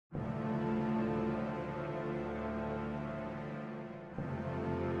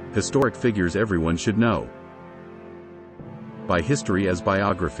Historic figures everyone should know. By history as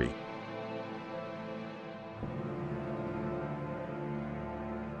biography.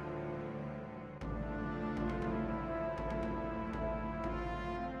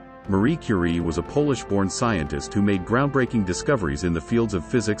 Marie Curie was a Polish-born scientist who made groundbreaking discoveries in the fields of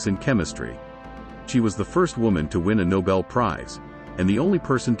physics and chemistry. She was the first woman to win a Nobel Prize, and the only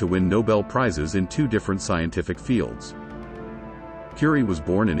person to win Nobel Prizes in two different scientific fields. Curie was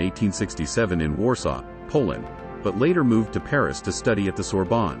born in 1867 in Warsaw, Poland, but later moved to Paris to study at the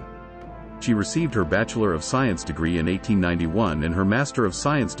Sorbonne. She received her Bachelor of Science degree in 1891 and her Master of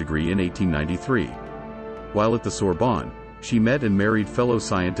Science degree in 1893. While at the Sorbonne, she met and married fellow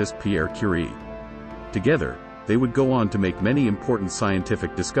scientist Pierre Curie. Together, they would go on to make many important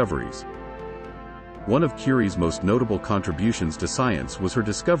scientific discoveries. One of Curie's most notable contributions to science was her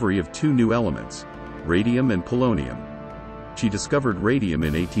discovery of two new elements, radium and polonium. She discovered radium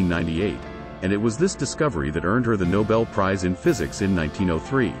in 1898, and it was this discovery that earned her the Nobel Prize in Physics in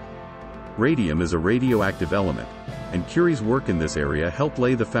 1903. Radium is a radioactive element, and Curie's work in this area helped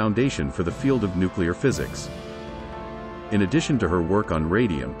lay the foundation for the field of nuclear physics. In addition to her work on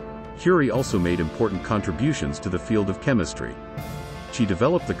radium, Curie also made important contributions to the field of chemistry. She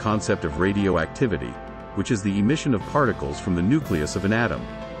developed the concept of radioactivity, which is the emission of particles from the nucleus of an atom.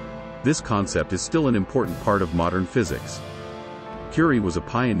 This concept is still an important part of modern physics. Curie was a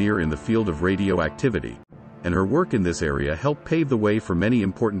pioneer in the field of radioactivity, and her work in this area helped pave the way for many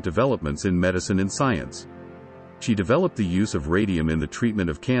important developments in medicine and science. She developed the use of radium in the treatment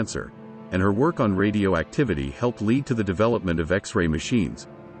of cancer, and her work on radioactivity helped lead to the development of X-ray machines,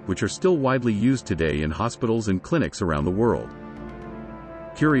 which are still widely used today in hospitals and clinics around the world.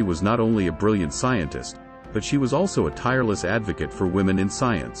 Curie was not only a brilliant scientist, but she was also a tireless advocate for women in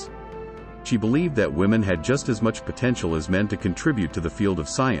science. She believed that women had just as much potential as men to contribute to the field of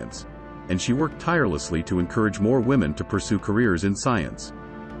science, and she worked tirelessly to encourage more women to pursue careers in science.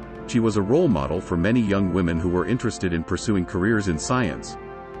 She was a role model for many young women who were interested in pursuing careers in science,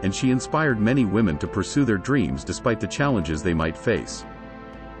 and she inspired many women to pursue their dreams despite the challenges they might face.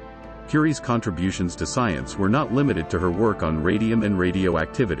 Curie's contributions to science were not limited to her work on radium and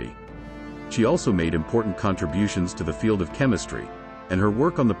radioactivity. She also made important contributions to the field of chemistry, and her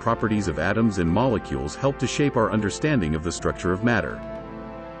work on the properties of atoms and molecules helped to shape our understanding of the structure of matter.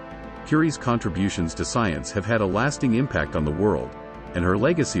 Curie's contributions to science have had a lasting impact on the world, and her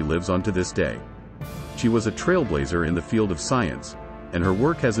legacy lives on to this day. She was a trailblazer in the field of science, and her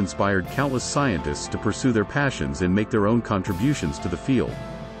work has inspired countless scientists to pursue their passions and make their own contributions to the field.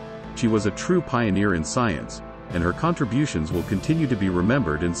 She was a true pioneer in science, and her contributions will continue to be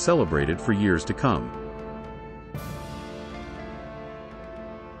remembered and celebrated for years to come.